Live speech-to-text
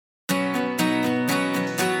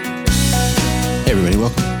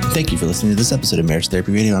and thank you for listening to this episode of Marriage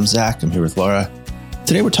Therapy Radio. I'm Zach. I'm here with Laura.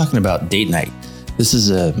 Today we're talking about date night. This is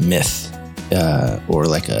a myth or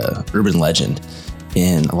like a urban legend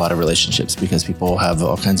in a lot of relationships because people have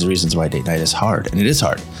all kinds of reasons why date night is hard, and it is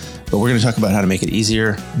hard. But we're going to talk about how to make it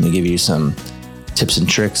easier. I'm going to give you some tips and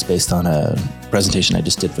tricks based on a presentation I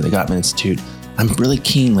just did for the Gottman Institute. I'm really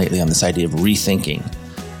keen lately on this idea of rethinking,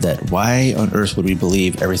 that why on earth would we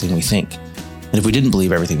believe everything we think? And if we didn't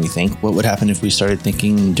believe everything we think, what would happen if we started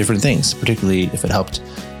thinking different things, particularly if it helped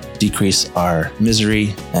decrease our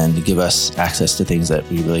misery and give us access to things that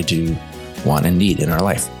we really do want and need in our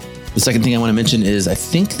life? The second thing I want to mention is I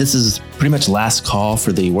think this is pretty much last call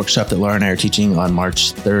for the workshop that Laura and I are teaching on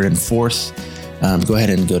March 3rd and 4th. Go ahead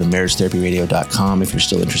and go to marriagetherapyradio.com if you're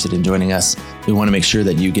still interested in joining us. We want to make sure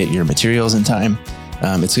that you get your materials in time.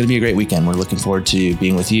 It's going to be a great weekend. We're looking forward to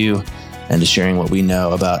being with you and to sharing what we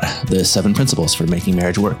know about the 7 principles for making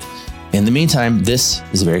marriage work. In the meantime, this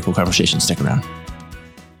is a very cool conversation. Stick around.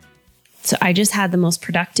 So I just had the most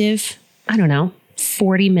productive,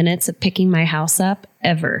 40 minutes of picking my house up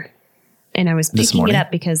ever. And I was picking it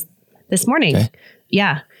up because this morning,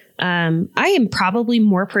 I am probably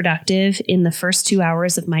more productive in the first 2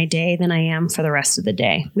 hours of my day than I am for the rest of the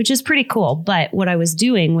day, which is pretty cool. But what I was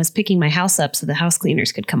doing was picking my house up so the house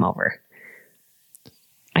cleaners could come over.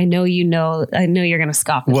 I know you're going to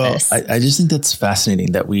scoff at this. I just think that's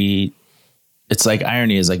fascinating that it's like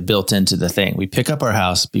irony is like built into the thing. We pick up our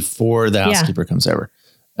house before the housekeeper comes over.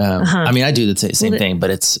 I mean, I do the same thing, but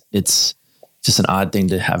it's just an odd thing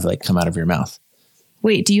to have like come out of your mouth.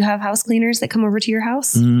 Wait, do you have house cleaners that come over to your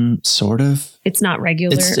house? Sort of. It's not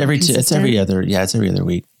regular. It's every other. Yeah, it's every other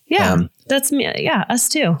week. Yeah, that's me. Yeah, us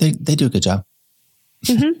too. They do a good job.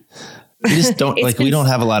 Mm-hmm. We just don't we don't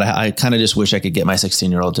have a lot of. I kind of just wish I could get my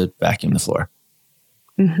 16-year-old to vacuum the floor.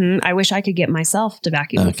 Mm-hmm. I wish I could get myself to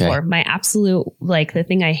vacuum the floor. My absolute, the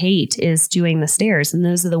thing I hate is doing the stairs. And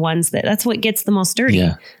those are the ones that's what gets the most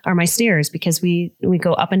dirty are my stairs, because we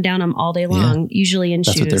go up and down them all day long, usually in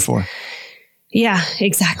shoes. That's what they're for. Yeah,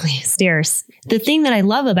 exactly. Stairs. The thing that I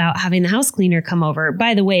love about having the house cleaner come over,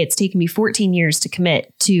 by the way, it's taken me 14 years to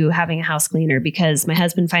commit to having a house cleaner because my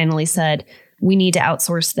husband finally said, we need to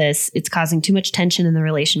outsource this. It's causing too much tension in the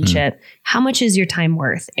relationship. How much is your time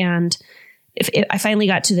worth? And if I finally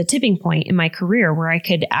got to the tipping point in my career where I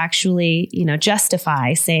could actually,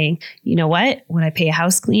 justify saying, you know what I pay a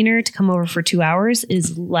house cleaner to come over for 2 hours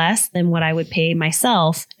is less than what I would pay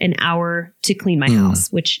myself an hour to clean my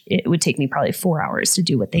house, which it would take me probably 4 hours to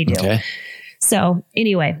do what they do. Okay. So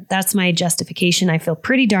anyway, that's my justification. I feel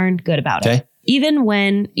pretty darn good about it. Even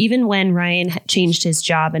when Ryan changed his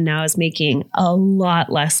job and now is making a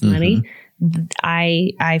lot less money,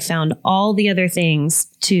 I found all the other things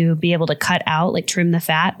to be able to cut out, like trim the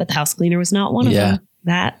fat, but the house cleaner was not one of them.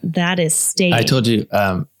 That is staying. I told you,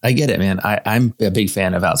 I get it, man. I'm a big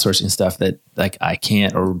fan of outsourcing stuff that I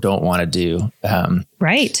can't or don't want to do.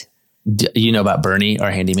 Right. You know about Bernie,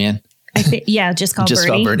 our handyman? Just call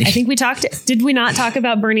Bernie. I think did we not talk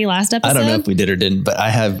about Bernie last episode? I don't know if we did or didn't, but I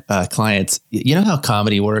have clients. You know how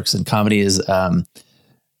comedy works, and comedy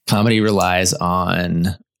relies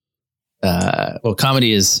on,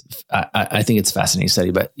 comedy is, I think it's a fascinating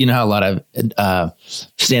study, but you know how a lot of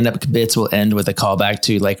stand-up bits will end with a callback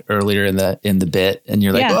to like earlier in the bit, and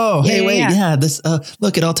you're like, this,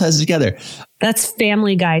 look, it all ties together. That's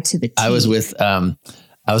Family Guy to the T. I was with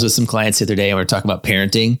some clients the other day and we were talking about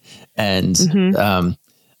parenting and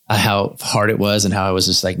how hard it was and how I was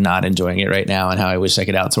just like not enjoying it right now and how I wish I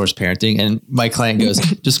could outsource parenting. And my client goes,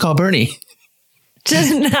 just call Bernie.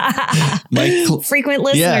 Frequent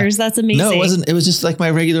listeners. That's amazing. No, it wasn't. It was just like my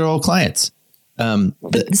regular old clients.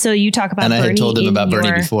 So you talk about and Bernie. I had told him about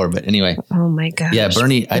Bernie before, but anyway. Oh my gosh. Yeah,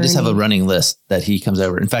 Bernie. I just have a running list that he comes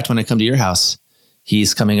over. In fact, when I come to your house,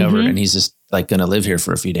 he's coming over and he's just like going to live here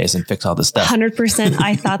for a few days and fix all this stuff. 100%.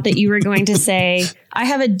 I thought that you were going to say, I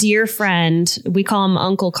have a dear friend. We call him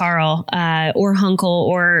Uncle Carl, or Hunkle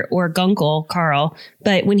or Gunkle Carl.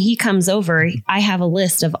 But when he comes over, I have a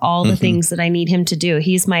list of all the things that I need him to do. I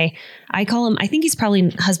think he's probably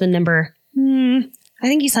husband number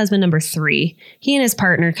 3. He and his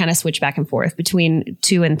partner kind of switch back and forth between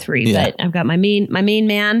 2 and 3. But I've got my main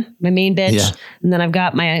man, my main bitch. And then I've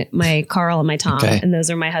got my Carl and my Tom. Okay. And those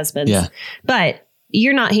are my husbands. Yeah. But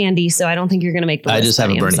you're not handy, so I don't think you're going to make the list. I just have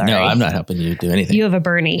a Bernie. No, I'm not helping you do anything. You have a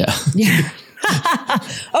Bernie. Yeah.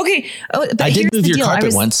 Okay. I did move your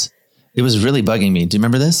carpet once. It was really bugging me. Do you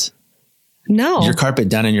remember this? No. Your carpet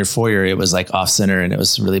down in your foyer, it was like off center and it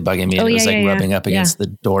was really bugging me. And it was rubbing up against the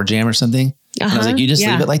door jamb or something. And I was like, you just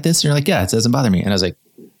leave it like this? And you're like, yeah, it doesn't bother me. And I was like,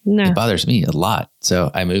 no, it bothers me a lot.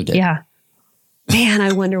 So I moved it. Yeah. man,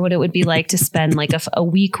 I wonder what it would be like to spend like a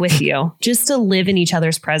week with you, just to live in each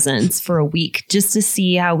other's presence for a week, just to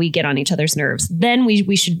see how we get on each other's nerves. Then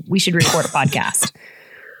we should record a podcast.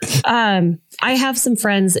 I have some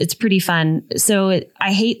friends. It's pretty fun. So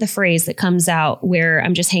I hate the phrase that comes out where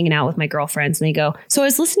I'm just hanging out with my girlfriends and they go, so I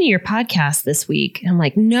was listening to your podcast this week. And I'm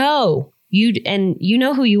like, no, you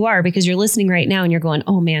know who you are because you're listening right now and you're going,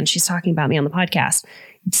 oh man, she's talking about me on the podcast.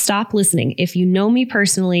 Stop listening. If you know me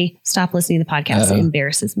personally, stop listening to the podcast. It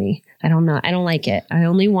embarrasses me. I don't like it. I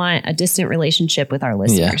only want a distant relationship with our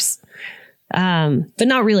listeners. But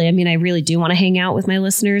not really. I mean, I really do want to hang out with my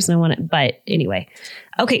listeners and I want to, but anyway.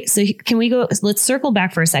 Okay. So can we go, let's circle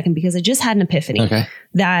back for a second because I just had an epiphany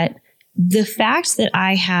that the fact that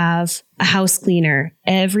I have a house cleaner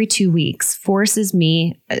every 2 weeks forces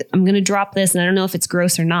me, I'm going to drop this and I don't know if it's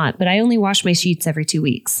gross or not, but I only wash my sheets every 2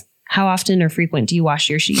 weeks. How often or frequent do you wash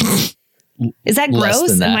your sheets? Is that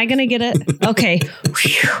gross? Am I going to get it? Okay.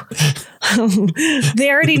 They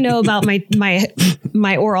already know about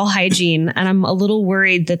my oral hygiene and I'm a little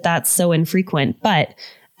worried that that's so infrequent, but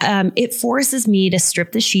it forces me to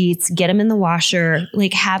strip the sheets, get them in the washer.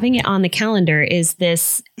 Like having it on the calendar is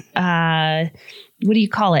this, what do you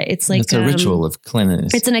call it? It's like it's a ritual of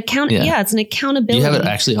cleanliness. It's an it's an accountability. You have it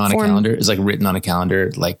actually on a calendar. It's like written on a calendar.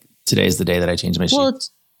 Like today's the day that I change my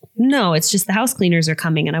sheets. No, it's just the house cleaners are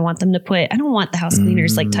coming and I want them to I don't want the house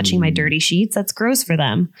cleaners like touching my dirty sheets. That's gross for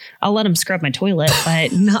them. I'll let them scrub my toilet,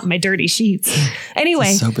 but not my dirty sheets.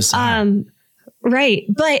 Anyway, so bizarre. Right.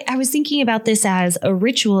 But I was thinking about this as a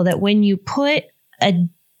ritual that when you put a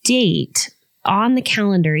date on the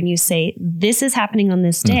calendar and you say, this is happening on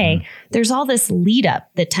this day, there's all this lead up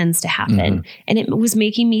that tends to happen. And it was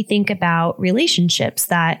making me think about relationships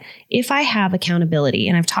that if I have accountability,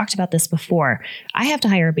 and I've talked about this before, I have to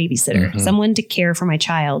hire a babysitter, someone to care for my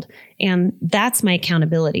child. And that's my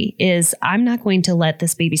accountability is I'm not going to let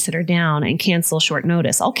this babysitter down and cancel short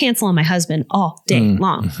notice. I'll cancel on my husband all day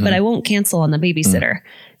long, but I won't cancel on the babysitter.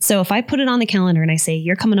 So if I put it on the calendar and I say,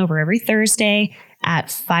 you're coming over every Thursday at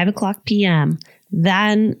 5:00 p.m.,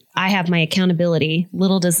 then I have my accountability.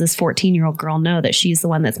 Little does this 14-year-old girl know that she's the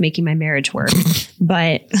one that's making my marriage work.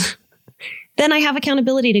 But then I have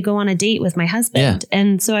accountability to go on a date with my husband. Yeah.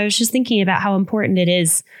 And so I was just thinking about how important it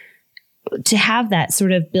is to have that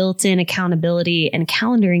sort of built-in accountability and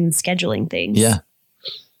calendaring and scheduling things. Yeah.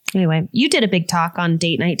 Anyway, you did a big talk on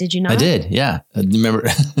date night, did you not? I did. Yeah. Remember?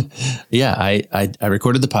 Yeah. I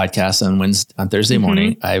recorded the podcast on Thursday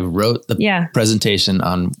morning. I wrote the presentation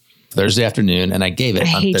on Thursday afternoon and I gave it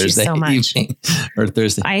on Thursday evening or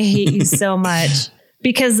Thursday. I hate you so much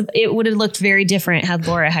because it would have looked very different had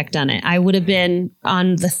Laura Heck done it. I would have been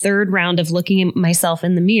on the third round of looking at myself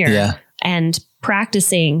in the mirror and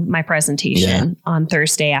practicing my presentation on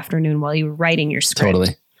Thursday afternoon while you were writing your script.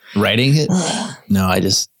 Totally. Writing it? No, you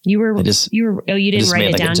didn't write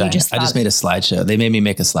it down. I just made a slideshow. They made me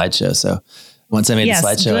make a slideshow. So once I made the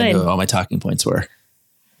slideshow, I knew what all my talking points were.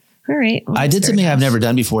 All right. Well, I did something I've never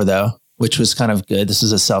done before though, which was kind of good. This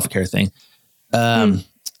is a self-care thing.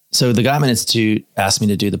 So the Gottman Institute asked me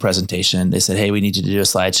to do the presentation. They said, hey, we need you to do a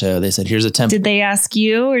slideshow. They said, here's a template. Did they ask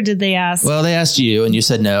you or did they ask? Well, they asked you and you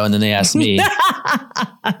said no. And then they asked me.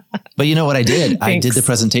 But you know what I did? Thanks. I did the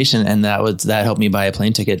presentation and that helped me buy a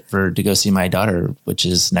plane ticket to go see my daughter, which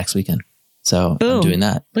is next weekend. So I'm doing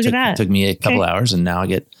that. Look at that. It took me a couple hours and now I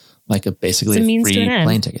get like basically a free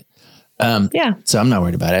plane ticket. So I'm not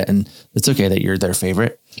worried about it. And it's okay that you're their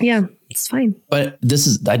favorite. Yeah, it's fine. But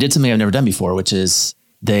I did something I've never done before, which is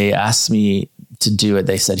they asked me to do it.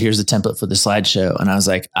 They said, here's the template for the slideshow. And I was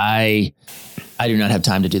like, I do not have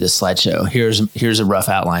time to do this slideshow. Here's a rough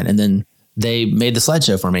outline. And then they made the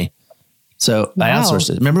slideshow for me. So I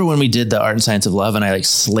outsourced it. Remember when we did the Art and Science of Love and I like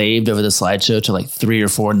slaved over the slideshow till like 3 or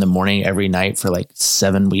 4 in the morning every night for like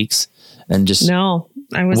 7 weeks and just. No,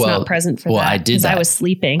 I was not present for that. Well, I did that. I was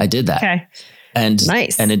sleeping. I did that. Okay. And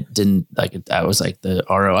nice. And it didn't I was like the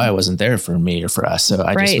ROI wasn't there for me or for us. So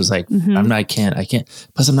I just was like, I can't,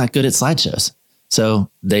 plus I'm not good at slideshows. So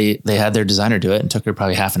they had their designer do it and took her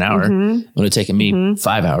probably half an hour. It would have taken me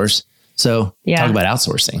 5 hours. So talk about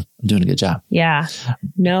outsourcing. I'm doing a good job. Yeah.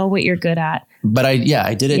 Know what you're good at. But I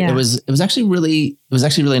did it. Yeah. It was actually really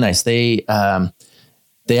nice. They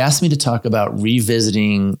asked me to talk about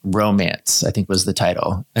revisiting romance, I think was the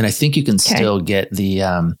title. And I think you can still get the,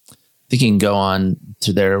 I think you can go on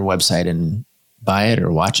to their website and buy it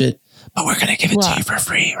or watch it, but we're going to give it to you for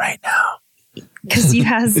free right now. Because you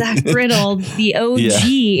have Zach Brittle, the OG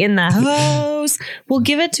in the house. Well,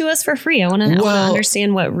 give it to us for free. I want to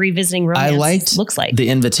understand what revisiting romance looks like. The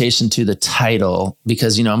invitation to the title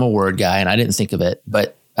because, I'm a word guy and I didn't think of it,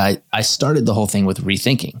 but I started the whole thing with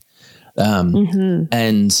rethinking.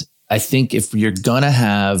 And I think if you're going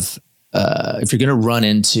to run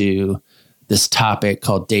into this topic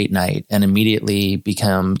called date night and immediately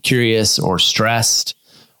become curious or stressed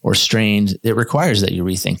or strained, it requires that you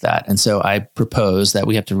rethink that. And so I propose that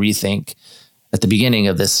we have to rethink. At the beginning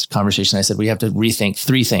of this conversation, I said we have to rethink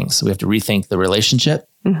three things. We have to rethink the relationship.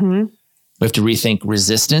 We have to rethink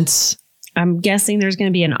resistance. I'm guessing there's going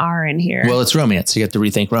to be an R in here. Well, it's romance. You have to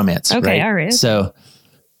rethink romance. Okay, right? all right. So,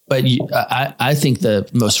 but I think the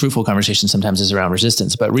most fruitful conversation sometimes is around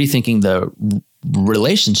resistance, but rethinking the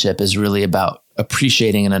relationship is really about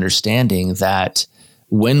appreciating and understanding that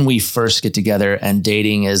when we first get together, and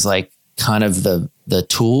dating is like kind of the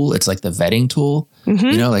tool, it's like the vetting tool,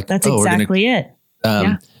 like that's exactly it.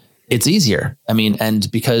 It's easier. I mean, and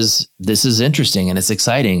because this is interesting and it's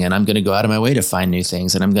exciting, and I'm going to go out of my way to find new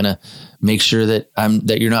things, and I'm going to make sure that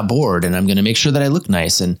you're not bored, and I'm going to make sure that I look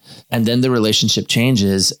nice. And then the relationship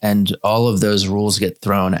changes and all of those rules get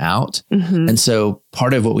thrown out. And so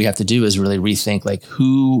part of what we have to do is really rethink, like,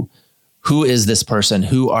 who is this person?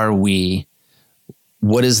 Who are we?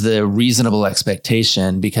 What is the reasonable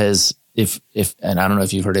expectation? Because if, and I don't know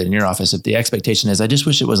if you've heard it in your office, if the expectation is, I just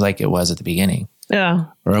wish it was like it was at the beginning. Yeah.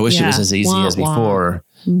 Or I wish it was as easy as before,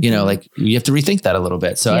 like you have to rethink that a little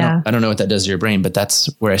bit. So I don't know what that does to your brain, but that's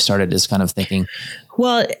where I started, is kind of thinking.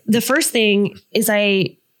 Well, the first thing is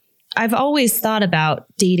I've always thought about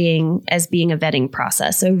dating as being a vetting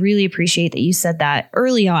process. So I really appreciate that you said that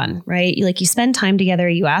early on, right? Like, you spend time together,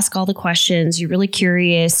 you ask all the questions, you're really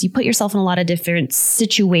curious, you put yourself in a lot of different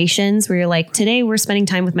situations where you're like, today we're spending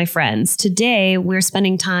time with my friends. Today we're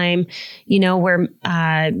spending time, we're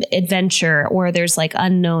adventure, or there's like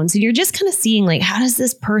unknowns. And you're just kind of seeing, like, how does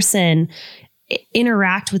this person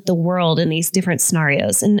interact with the world in these different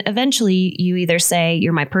scenarios? And eventually you either say,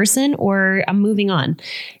 you're my person, or I'm moving on.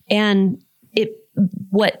 And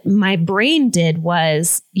what my brain did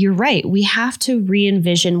was, you're right. We have to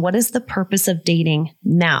re-envision, what is the purpose of dating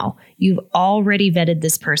now? You've already vetted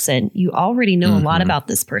this person. You already know a lot about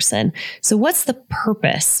this person. So what's the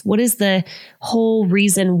purpose? What is the whole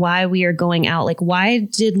reason why we are going out? Like, why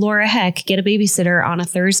did Laura Heck get a babysitter on a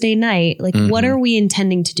Thursday night? Like, what are we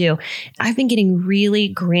intending to do? I've been getting really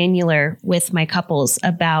granular with my couples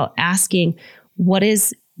about asking, what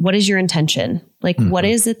is your intention? Like, what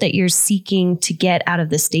is it that you're seeking to get out of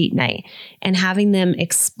this date night? And having them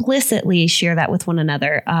explicitly share that with one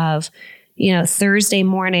another of, Thursday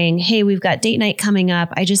morning, hey, we've got date night coming up.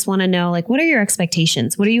 I just want to know, like, what are your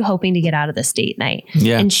expectations? What are you hoping to get out of this date night?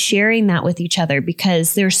 Yeah. And sharing that with each other,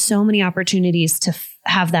 because there's so many opportunities to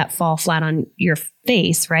have that fall flat on your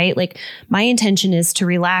face, right? Like, my intention is to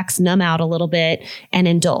relax, numb out a little bit, and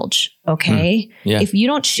indulge. Okay. If you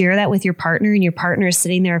don't share that with your partner, and your partner is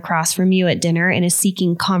sitting there across from you at dinner and is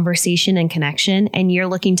seeking conversation and connection, and you're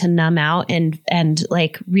looking to numb out and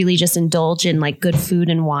like really just indulge in like good food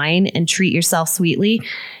and wine and treat yourself sweetly,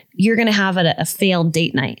 you're going to have a failed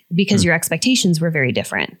date night, because your expectations were very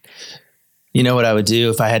different. You know what I would do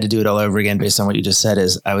if I had to do it all over again based on what you just said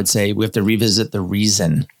is, I would say we have to revisit the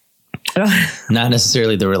reason, not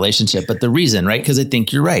necessarily the relationship, but the reason, right? Because I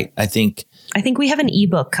think you're right. I think we have an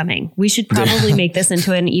ebook coming. We should probably make this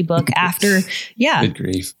into an ebook after. Yeah. Good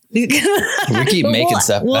grief. We keep making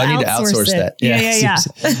stuff. I need to outsource that.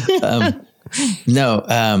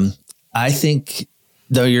 Yeah. I think,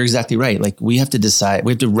 though, you're exactly right. Like, we have to decide,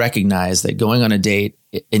 we have to recognize that going on a date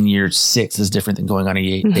in year 6 is different than going on a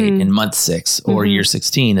date in month 6, or year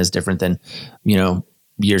 16 is different than,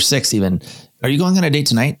 year 6 even. Are you going on a date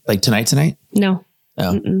tonight? Like tonight? No.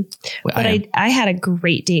 Oh. But I had a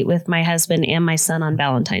great date with my husband and my son on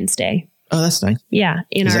Valentine's Day. Oh, that's nice. Yeah.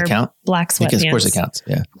 Does that count? Black sweatpants. Because of course it counts.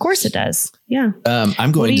 Yeah. Of course it does. Yeah.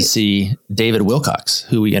 I'm going to see David Wilcox,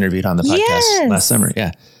 who we interviewed on the podcast last summer.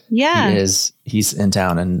 Yeah. Yeah. He's in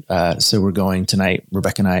town. And so we're going tonight,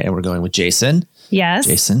 Rebecca and I, and we're going with Jason. Yes.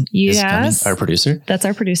 Jason is coming, our producer. That's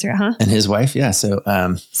our producer, huh? And his wife. Yeah. So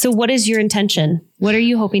what is your intention? What are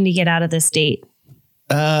you hoping to get out of this date?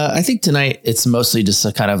 I think tonight it's mostly just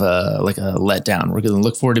a kind of a letdown. We're going to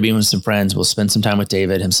look forward to being with some friends. We'll spend some time with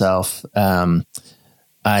David himself. I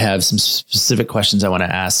have some specific questions I want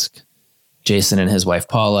to ask Jason and his wife,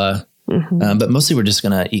 Paula. But mostly we're just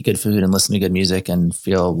going to eat good food and listen to good music and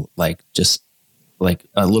feel like just like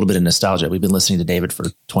a little bit of nostalgia. We've been listening to David for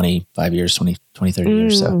 25 years, 30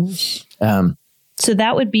 years. So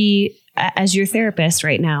that would be, as your therapist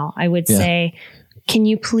right now, I would say, can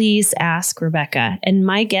you please ask Rebecca? And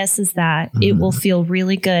my guess is that it will feel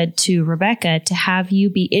really good to Rebecca to have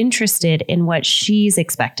you be interested in what she's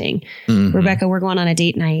expecting. Rebecca, we're going on a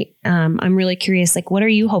date night. I'm really curious, like, what are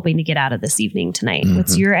you hoping to get out of this evening tonight?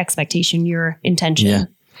 What's your expectation, your intention?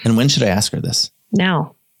 And when should I ask her this?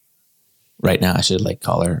 Now. Right now? I should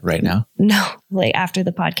call her right now? No, after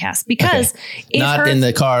the podcast, because not in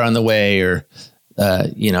the car on the way or,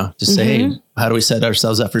 just say, hey, how do we set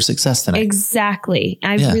ourselves up for success tonight? Exactly.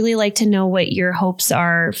 I'd really like to know what your hopes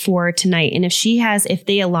are for tonight. And if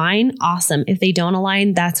they align, awesome. If they don't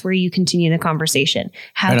align, that's where you continue the conversation.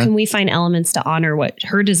 How can we find elements to honor what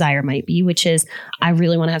her desire might be, which is, I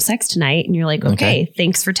really want to have sex tonight. And you're like, okay,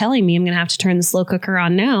 thanks for telling me. I'm going to have to turn the slow cooker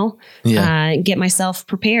on now, get myself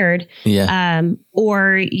prepared. Yeah.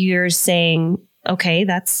 Or you're saying, okay,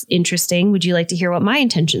 that's interesting. Would you like to hear what my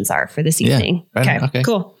intentions are for this evening? Okay,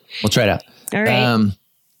 cool. We'll try it out. All right.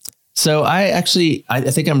 So I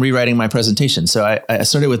think I'm rewriting my presentation. So I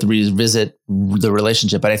started with revisit the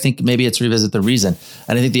relationship, but I think maybe it's revisit the reason.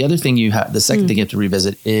 And I think the other thing the second thing you have to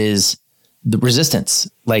revisit is the resistance.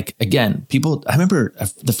 Again, I remember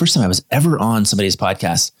the first time I was ever on somebody's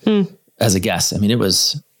podcast as a guest. It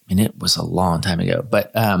was a long time ago,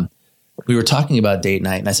 but, we were talking about date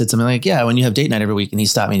night and I said something like, yeah, when you have date night every week. And he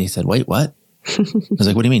stopped me and he said, wait, what? I was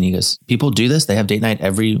like, what do you mean? He goes, people do this. They have date night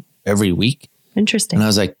every week. Interesting. And I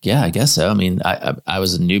was like, yeah, I guess so. I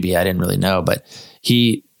was a newbie. I didn't really know, but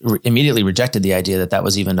he immediately rejected the idea that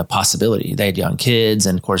was even a possibility. They had young kids.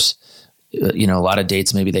 And of course, a lot of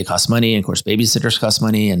dates, maybe they cost money. And of course, babysitters cost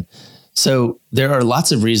money. And so there are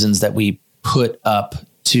lots of reasons that we put up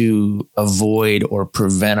to avoid or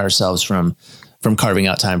prevent ourselves from carving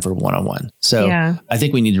out time for one-on-one. So I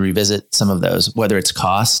think we need to revisit some of those, whether it's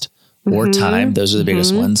cost or time. Those are the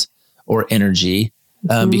biggest ones, or energy.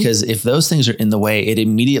 Because if those things are in the way, it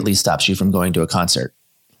immediately stops you from going to a concert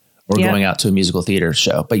or going out to a musical theater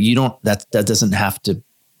show. But you don't, that doesn't have to,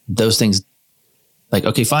 those things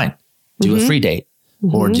okay, fine. Do a free date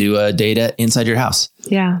or do a date inside your house.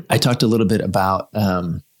 Yeah. I talked a little bit about,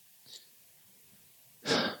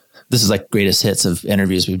 this is greatest hits of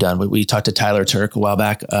interviews we've done. We talked to Tyler Turk a while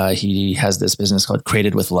back. He has this business called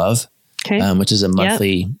Created with Love, which is a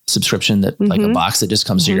monthly subscription that a box that just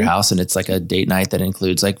comes to your house. And it's a date night that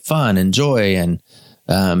includes fun and joy and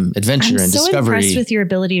adventure and discovery. I'm so impressed with your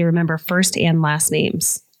ability to remember first and last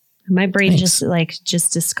names. My brain just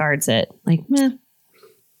discards it. Meh.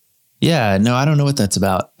 Yeah, no, I don't know what that's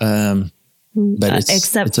about. But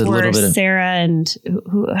except for a little bit of Sarah and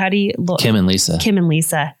how do you look? Kim and Lisa.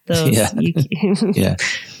 Those. Yeah.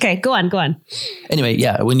 Okay. Go on. Anyway.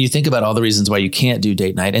 Yeah. When you think about all the reasons why you can't do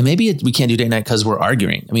date night, and maybe we can't do date night because we're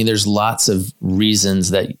arguing. There's lots of reasons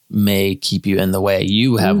that may keep you in the way.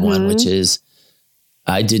 You have one, which is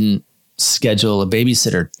I didn't schedule a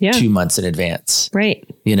babysitter 2 months in advance. Right.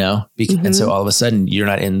 And so all of a sudden you're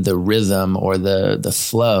not in the rhythm or the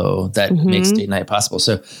flow that makes date night possible.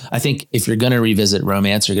 So I think if you're going to revisit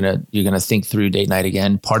romance, you're going to think through date night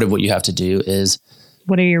again. Part of what you have to do is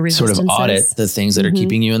what are your resistances? Sort of audit the things that are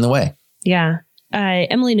keeping you in the way. Yeah.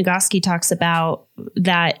 Emily Nagoski talks about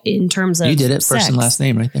that in terms of you did it sex. First and last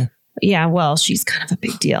name right there. Yeah, well, she's kind of a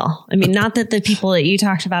big deal. Not that the people that you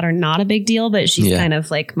talked about are not a big deal, but she's kind of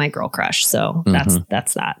my girl crush. So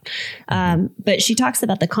that's that. But she talks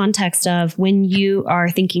about the context of when you are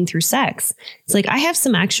thinking through sex. It's I have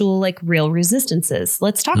some actual real resistances.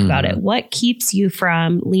 Let's talk about it. What keeps you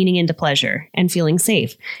from leaning into pleasure and feeling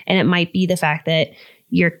safe? And it might be the fact that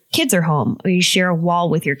your kids are home, or you share a wall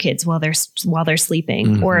with your kids while they're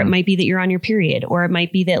sleeping, or it might be that you're on your period, or it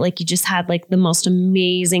might be that you just had the most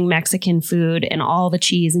amazing Mexican food and all the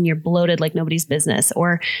cheese and you're bloated like nobody's business,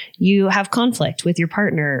 or you have conflict with your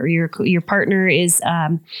partner, or your partner is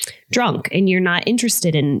drunk and you're not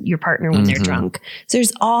interested in your partner when they're drunk. So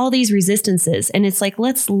there's all these resistances, and it's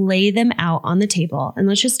let's lay them out on the table and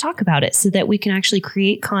let's just talk about it so that we can actually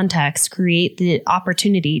create context, create the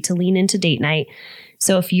opportunity to lean into date night.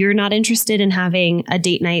 So if you're not interested in having a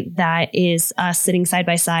date night that is us sitting side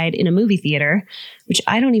by side in a movie theater, which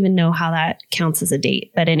I don't even know how that counts as a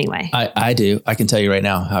date, but anyway. I do. I can tell you right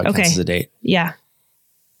now how it counts as a date. Yeah.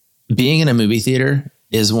 Being in a movie theater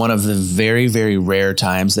is one of the very, very rare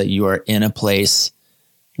times that you are in a place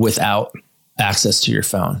without access to your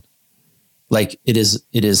phone. It is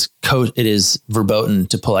verboten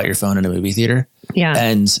to pull out your phone in a movie theater. Yeah.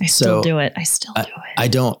 And I still do it. I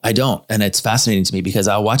don't. And it's fascinating to me because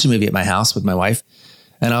I'll watch a movie at my house with my wife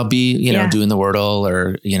and I'll be, doing the Wordle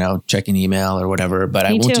or, checking email or whatever, but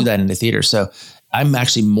I won't do that in the theater. So I'm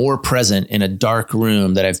actually more present in a dark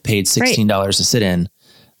room that I've paid $16 to sit in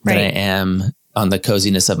than I am on the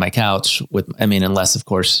coziness of my couch unless of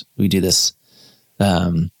course we do this.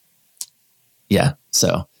 So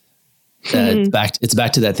it's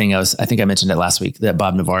back to that thing I think I mentioned it last week that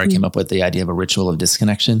Bob Navarre came up with, the idea of a ritual of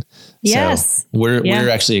disconnection. Yes. So we're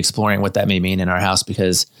actually exploring what that may mean in our house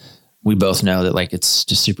because we both know that like, it's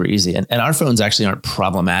just super easy. And our phones actually aren't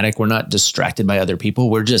problematic. We're not distracted by other people.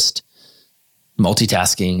 We're just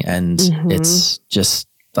multitasking, and it's just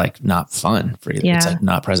like not fun for you. It's like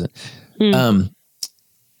not present.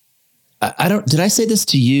 I don't, did I say this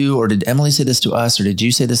to you, or did Emily say this to us, or did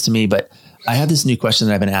you say this to me? But I have this new question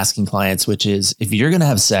that I've been asking clients, which is, if you're going to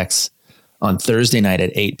have sex on Thursday night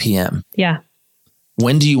at 8 p.m. Yeah.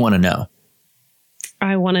 When do you want to know?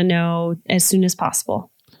 I want to know as soon as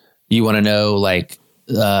possible. You want to know like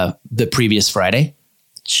the previous Friday?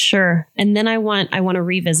 Sure. And then I want to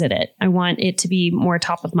revisit it. I want it to be more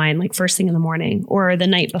top of mind, like first thing in the morning or the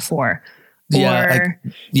night before. Yeah.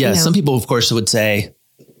 Some people, of course, would say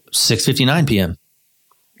 6:59 p.m.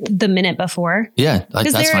 The minute before. Yeah. Like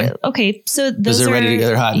that's fine. Okay. So those are ready to go.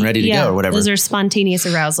 They're hot and ready to go or whatever. Those are spontaneous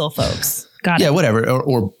arousal folks. Got it. Yeah, whatever.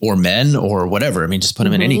 Or men or whatever. I mean, just put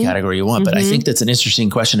them in any category you want. But I think that's an interesting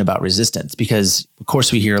question about resistance, because of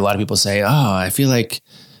course we hear a lot of people say, oh, I feel like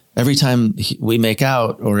every time we make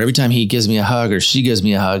out, or every time he gives me a hug or she gives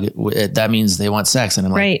me a hug, that means they want sex. And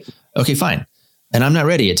I'm like, okay, fine. And I'm not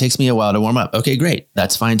ready. It takes me a while to warm up. Okay, great.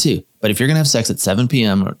 That's fine too. But if you're going to have sex at 7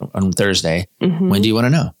 p.m. on Thursday, when do you want to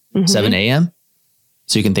know? 7 a.m.?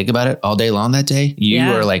 So you can think about it all day long that day. You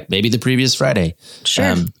are like maybe the previous Friday,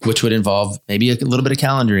 which would involve maybe a little bit of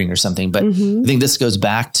calendaring or something. But I think this goes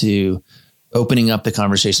back to opening up the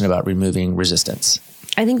conversation about removing resistance.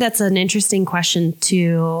 I think that's an interesting question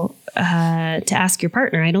to ask your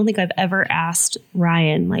partner. I don't think I've ever asked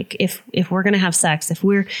Ryan, like if we're going to have sex, if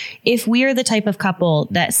we're the type of couple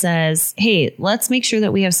that says, hey, let's make sure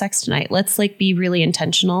that we have sex tonight. Let's like be really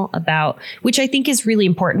intentional about, which I think is really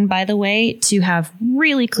important, by the way, to have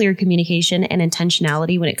really clear communication and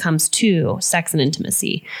intentionality when it comes to sex and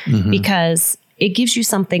intimacy, because it gives you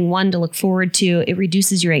something, one, to look forward to. It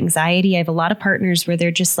reduces your anxiety. I have a lot of partners where they're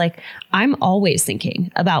just like, I'm always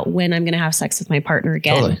thinking about when I'm going to have sex with my partner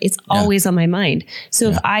again. Totally. It's always on my mind. So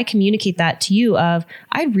if I communicate that to you of,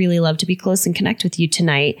 I'd really love to be close and connect with you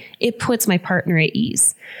tonight, it puts my partner at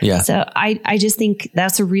ease. Yeah. So I just think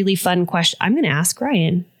that's a really fun question. I'm going to ask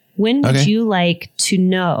Ryan, when would you like to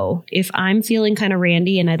know if I'm feeling kind of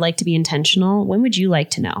randy and I'd like to be intentional? When would you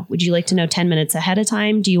like to know? Would you like to know 10 minutes ahead of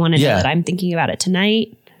time? Do you want to know that I'm thinking about it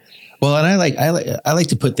tonight? Well, and I like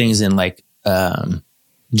to put things in like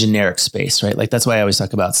generic space, right? Like that's why I always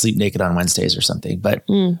talk about sleep naked on Wednesdays or something. But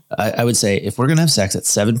I would say if we're going to have sex at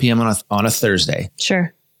 7 p.m. on a Thursday,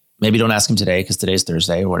 sure. Maybe don't ask him today because today's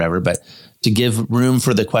Thursday or whatever, but to give room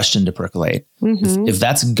for the question to percolate. If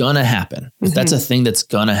that's going to happen, if that's a thing that's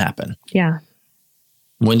going to happen. Yeah.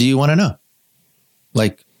 When do you want to know?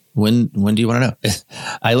 Like when do you want to know?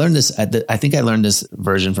 I learned this I think I learned this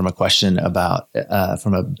version from a question about,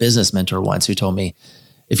 from a business mentor once who told me,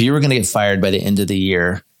 if you were going to get fired by the end of the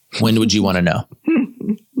year, when would you want to know?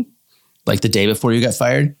 Like the day before you got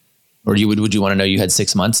fired? Or would you want to know you had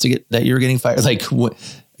 6 months to get that you were getting fired? Like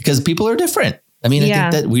because people are different. I mean, I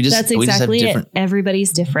think that that's exactly it.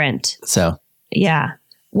 Everybody's different. So, yeah.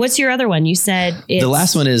 What's your other one? You said the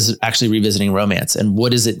last one is actually revisiting romance. And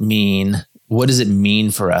what does it mean? What does it mean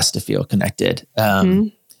for us to feel connected?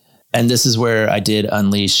 And this is where I did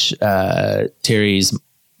unleash Terry's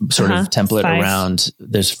sort of template around,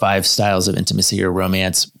 there's 5 styles of intimacy or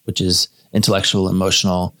romance, which is intellectual,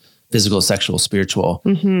 emotional, physical, sexual, spiritual.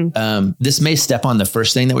 This may step on the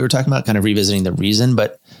first thing that we were talking about, kind of revisiting the reason,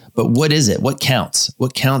 but what is it? What counts?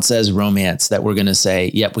 What counts as romance that we're going to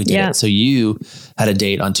say, yep, we did it. So you had a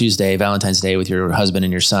date on Tuesday, Valentine's Day with your husband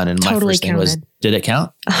and your son. And my first thing was, did it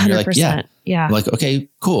count? 100%. You're like, yeah. I'm like, okay,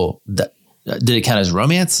 cool. Did it count as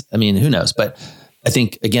romance? I mean, who knows? But I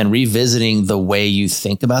think, again, revisiting the way you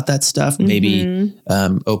think about that stuff maybe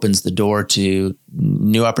opens the door to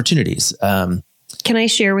new opportunities. Can I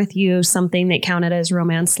share with you something that counted as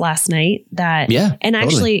romance last night?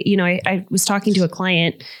 Actually, you know, I was talking to a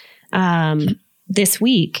client this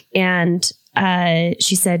week, and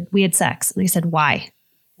she said, we had sex. And I said, why?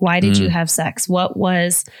 Why did you have sex? What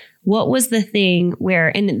was the thing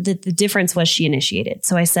where, and the difference was she initiated.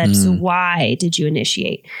 So I said, so why did you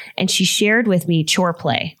initiate? And she shared with me chore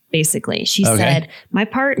play, basically. She said, my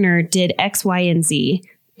partner did X, Y, and Z.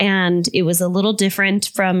 And it was a little different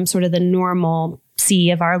from sort of the normal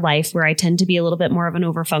of our life, where I tend to be a little bit more of an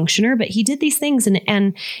overfunctioner, but he did these things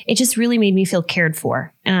and it just really made me feel cared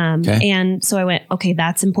for. And so I went, okay,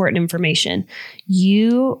 that's important information.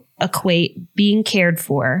 You equate being cared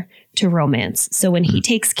for to romance. So when he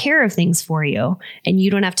takes care of things for you and you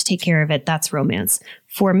don't have to take care of it, that's romance.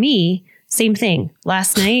 For me, same thing.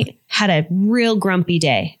 Last night, had a real grumpy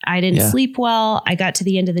day. I didn't sleep well. I got to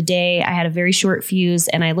the end of the day. I had a very short fuse,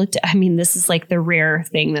 and I looked at, this is like the rare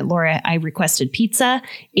thing that Laura, I requested pizza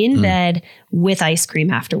in bed with ice cream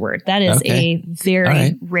afterward. That is a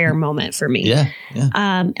very rare moment for me. Yeah.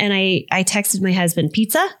 And I texted my husband,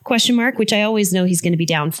 pizza ? Which I always know he's going to be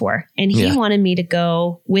down for. And he wanted me to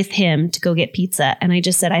go with him to go get pizza. And I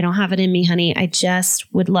just said, I don't have it in me, honey. I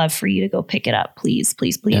just would love for you to go pick it up. Please,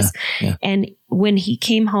 please, please. Yeah. And when he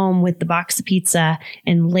came home with the box of pizza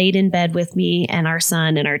and laid in bed with me and our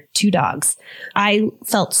son and our 2 dogs, I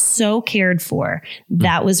felt so cared for.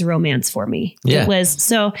 That was romance for me. Yeah. It was.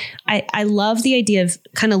 So I love the idea of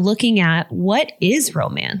kind of looking at what is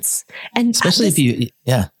romance. And especially if you,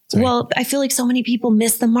 sorry. Well, I feel like so many people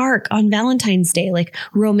miss the mark on Valentine's Day. Like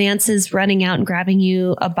romance is running out and grabbing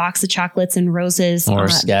you a box of chocolates and roses. Or a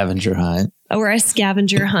scavenger hunt.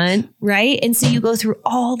 Right? And so you go through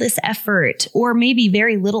all this effort, or maybe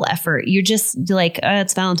very little effort. You're just like,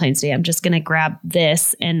 it's Valentine's Day. I'm just going to grab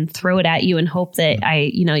this and throw it at you and hope that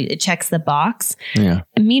it checks the box. Yeah.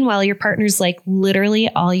 And meanwhile, your partner's like, literally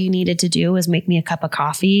all you needed to do was make me a cup of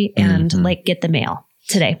coffee and get the mail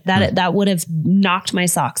today. That would have knocked my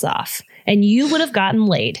socks off and you would have gotten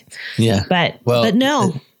laid. Yeah. But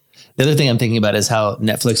no. The other thing I'm thinking about is how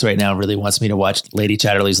Netflix right now really wants me to watch Lady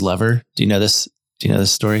Chatterley's Lover. Do you know this? Do you know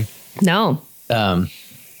this story? No.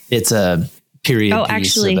 It's a period piece. Oh,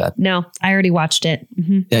 actually, no, I already watched it.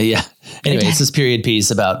 Mm-hmm. Yeah. Anyway, it's this period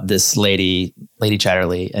piece about this Lady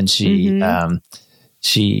Chatterley, and she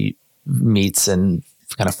meets and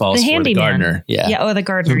kind of falls for the gardener. Yeah. Yeah. Oh, the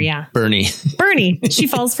gardener. Yeah. Bernie. She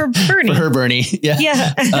falls for Bernie. For her Bernie. Yeah.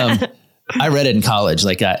 Yeah. I read it in college.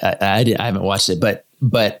 Like I haven't watched it,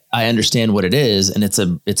 but I understand what it is. And it's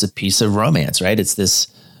a piece of romance, right? It's this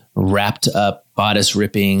wrapped up bodice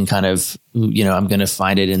ripping kind of, I'm going to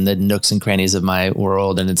find it in the nooks and crannies of my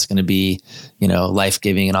world. And it's going to be,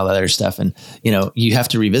 life-giving and all that other stuff. And, you have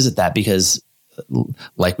to revisit that because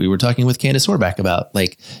like we were talking with Candace Horback about,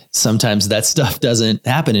 like, sometimes that stuff doesn't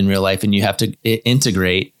happen in real life and you have to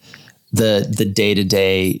integrate the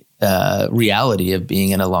day-to-day reality of being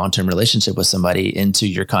in a long-term relationship with somebody into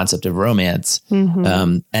your concept of romance.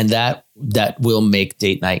 And that will make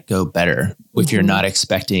date night go better if you're not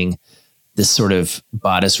expecting this sort of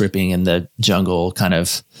bodice ripping in the jungle kind of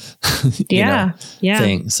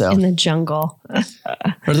thing. So in the jungle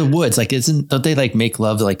or the woods, like don't they like make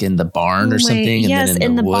love like in the barn or something? Yes, and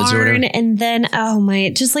then in the woods barn, or whatever. And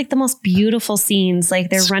then just like the most beautiful scenes, like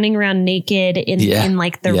they're running around naked in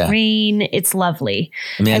like the rain. It's lovely.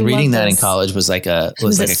 I mean, reading that in college was like a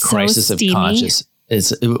crisis of conscience.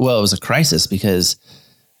 It was a crisis because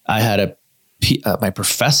I had my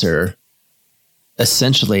professor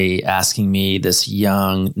essentially asking me, this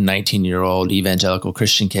young 19-year-old evangelical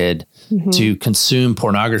Christian kid, to consume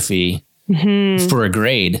pornography for a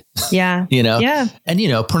grade. Yeah. Yeah. And,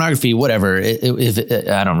 pornography, whatever,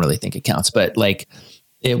 I don't really think it counts, but like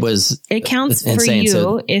it counts for you.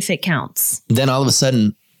 So if it counts. Then all of a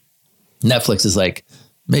sudden Netflix is like,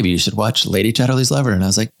 maybe you should watch Lady Chatterley's Lover. And I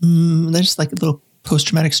was like, there's like a little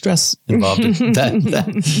post-traumatic stress involved in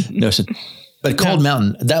that notion. But Cold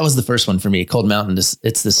Mountain, that was the first one for me. Cold Mountain,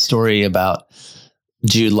 it's this story about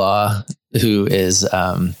Jude Law, who is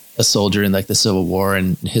a soldier in like the Civil War,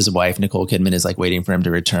 and his wife, Nicole Kidman, is like waiting for him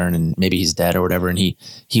to return, and maybe he's dead or whatever. And he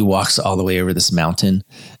walks all the way over this mountain,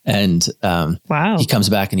 and he comes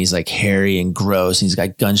back and he's like hairy and gross, and he's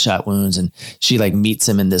got gunshot wounds, and she like meets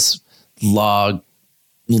him in this log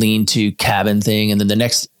lean-to cabin thing. And then the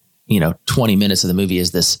next, 20 minutes of the movie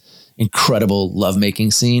is this incredible lovemaking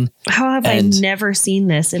scene. How have I never seen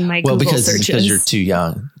this in my Google searches? Because you're too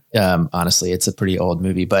young. Honestly, it's a pretty old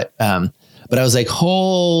movie, but I was like,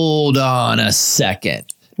 hold on a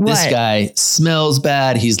second. What? This guy smells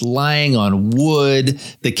bad. He's lying on wood.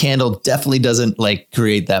 The candle definitely doesn't like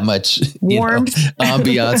create that much warmth,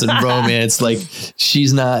 ambiance and romance. Like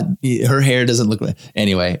she's not, her hair doesn't look like,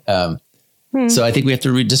 anyway. So I think we have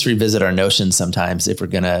to just revisit our notions sometimes if we're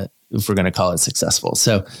going to call it successful.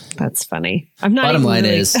 So that's funny. I'm not even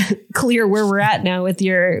really clear where we're at now with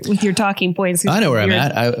your talking points. I know where I'm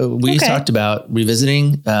at. We talked about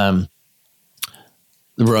revisiting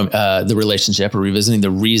the relationship, or revisiting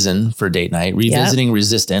the reason for date night, revisiting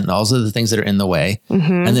resistant, and also the things that are in the way,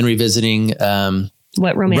 and then revisiting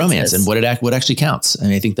what romance is. And what actually counts.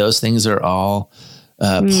 And I think those things are all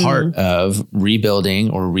part of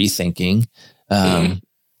rebuilding or rethinking.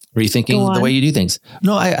 Rethinking the way you do things.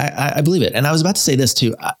 No, I believe it. And I was about to say this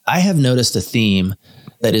too. I have noticed a theme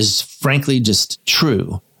that is frankly just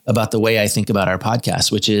true about the way I think about our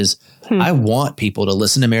podcast, which is I want people to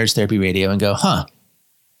listen to Marriage Therapy Radio and go,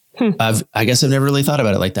 I guess I've never really thought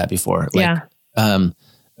about it like that before.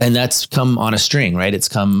 And that's come on a string, right? It's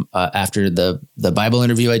come after the Bible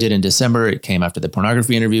interview I did in December. It came after the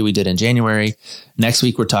pornography interview we did in January. Next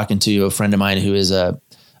week, we're talking to a friend of mine who is a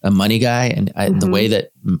money guy. And the way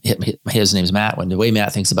that his name's Matt, when the way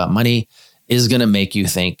Matt thinks about money is going to make you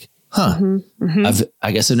think,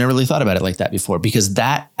 I guess I've never really thought about it like that before, because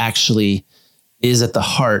that actually is at the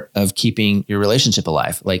heart of keeping your relationship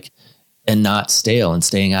alive, like, and not stale and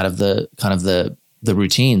staying out of the kind of the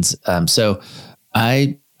routines. So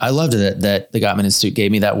I loved it that the Gottman Institute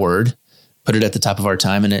gave me that word, put it at the top of our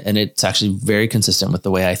time. And it's actually very consistent with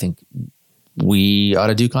the way I think we ought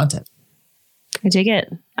to do content. I dig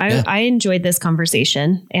it. I enjoyed this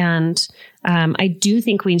conversation, and I do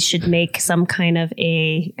think we should make some kind of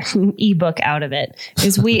a ebook out of it.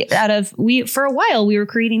 Because for a while we were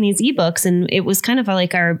creating these ebooks, and it was kind of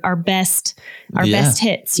like our best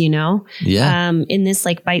hits, in this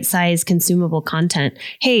like bite-sized consumable content.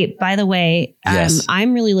 Hey, by the way,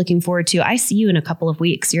 I'm really looking forward to, I see you in a couple of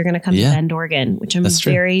weeks. You're going to come to Bend, Oregon, which I'm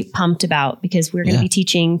very pumped about, because we're going to be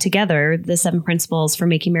teaching together the 7 Principles for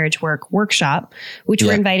Making Marriage Work workshop, which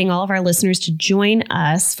we're inviting all of our listeners to join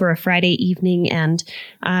us for a Friday evening. And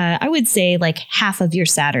I would say like half of your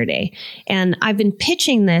Saturday. And I've been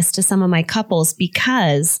pitching this to some of my couples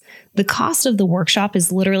because the cost of the workshop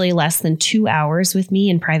is literally less than 2 hours with me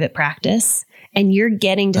in private practice. And you're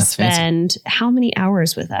getting to spend how many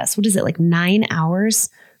hours with us? What is it, like 9 hours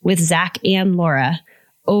with Zach and Laura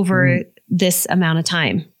over this amount of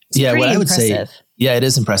time? It's pretty what I would impressive. say, it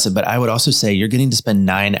is impressive. But I would also say you're getting to spend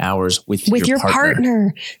 9 hours with your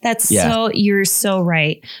partner. That's you're so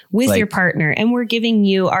right. With your partner. And we're giving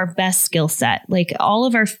you our best skill set, like all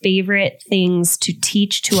of our favorite things to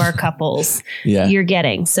teach to our couples. You're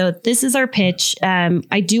getting. So this is our pitch.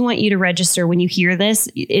 I do want you to register when you hear this.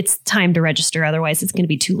 It's time to register. Otherwise it's going to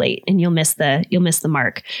be too late and you'll miss the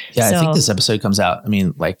mark. Yeah. So, I think this episode comes out.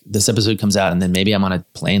 This episode comes out and then maybe I'm on a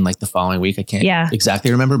plane like the following week. I can't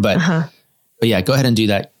exactly remember, but But yeah, go ahead and do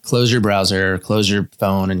that. Close your browser, close your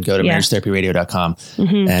phone, and go to marriagetherapyradio.com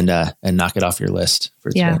and knock it off your list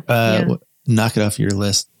for today. Knock it off your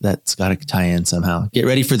list. That's got to tie in somehow. Get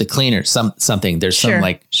ready for the cleaner. Something. There's some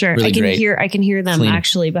really I can hear them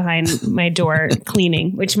actually behind my door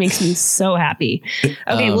cleaning, which makes me so happy.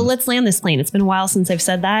 Okay, well, let's land this plane. It's been a while since I've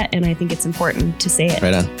said that, and I think it's important to say it.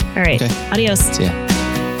 Right on. All right. Okay. Adios. See ya.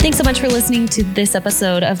 Thanks so much for listening to this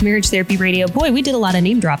episode of Marriage Therapy Radio. Boy, we did a lot of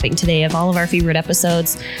name dropping today of all of our favorite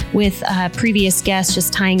episodes with previous guests,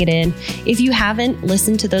 just tying it in. If you haven't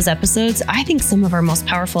listened to those episodes, I think some of our most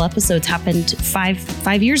powerful episodes happened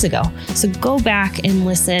five years ago. So go back and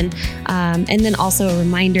listen. And then also a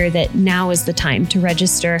reminder that now is the time to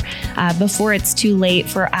register before it's too late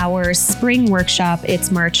for our spring workshop. It's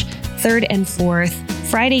March 3rd and 4th.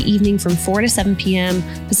 Friday evening from 4 to 7 p.m.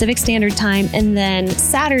 Pacific Standard Time, and then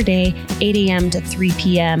Saturday, 8 a.m. to 3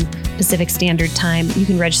 p.m. Pacific Standard Time. You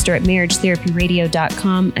can register at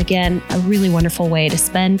marriagetherapyradio.com. Again, a really wonderful way to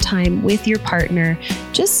spend time with your partner,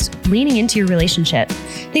 just leaning into your relationship.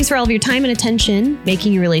 Thanks for all of your time and attention,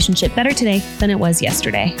 making your relationship better today than it was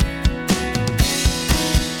yesterday.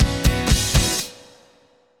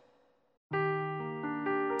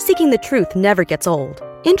 Seeking the truth never gets old.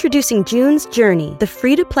 Introducing June's Journey, the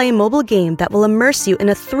free-to-play mobile game that will immerse you in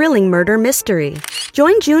a thrilling murder mystery.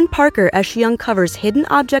 Join June Parker as she uncovers hidden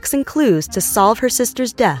objects and clues to solve her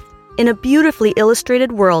sister's death in a beautifully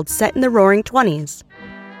illustrated world set in the Roaring '20s.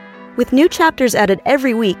 With new chapters added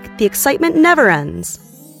every week, the excitement never ends.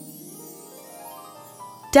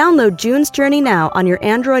 Download June's Journey now on your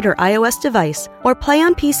Android or iOS device, or play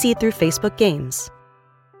on PC through Facebook Games.